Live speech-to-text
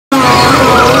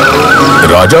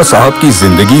ख्वाजा साहब की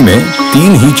जिंदगी में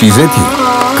तीन ही चीजें थी,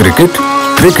 क्रिकेट,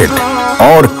 क्रिकेट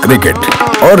और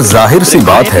क्रिकेट। और जाहिर सी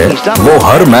बात है वो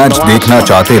हर मैच देखना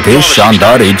चाहते थे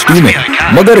शानदार HD में,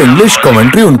 मगर इंग्लिश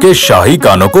कमेंट्री उनके शाही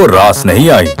कानों को रास नहीं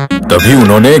आई। तभी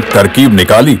उन्होंने एक तरकीब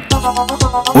निकाली।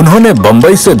 उन्होंने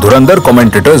बंबई से धुरंधर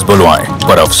कमेंटेटर्स बुलवाए,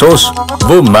 पर अफसोस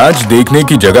वो मैच देखने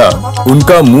की जगह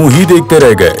उनका मुंह ही देखते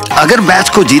रह गए। अगर मैच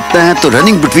को जीतना है तो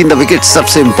रनिंग बिटवीन द विकेट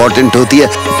सबसे इम्पोर्टेंट होती है।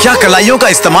 क्या कलाइयों का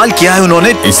इस्तेमाल किया है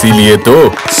उन्होंने। इसीलिए तो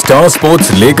स्टार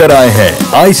स्पोर्ट्स लेकर आए हैं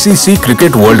ICC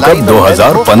cricket world cup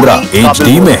 2015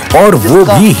 HD में, और वो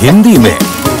भी हिंदी में।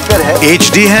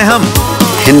 HD हैं हम,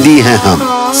 हिंदी हैं हम।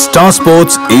 Star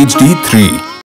sports HD3।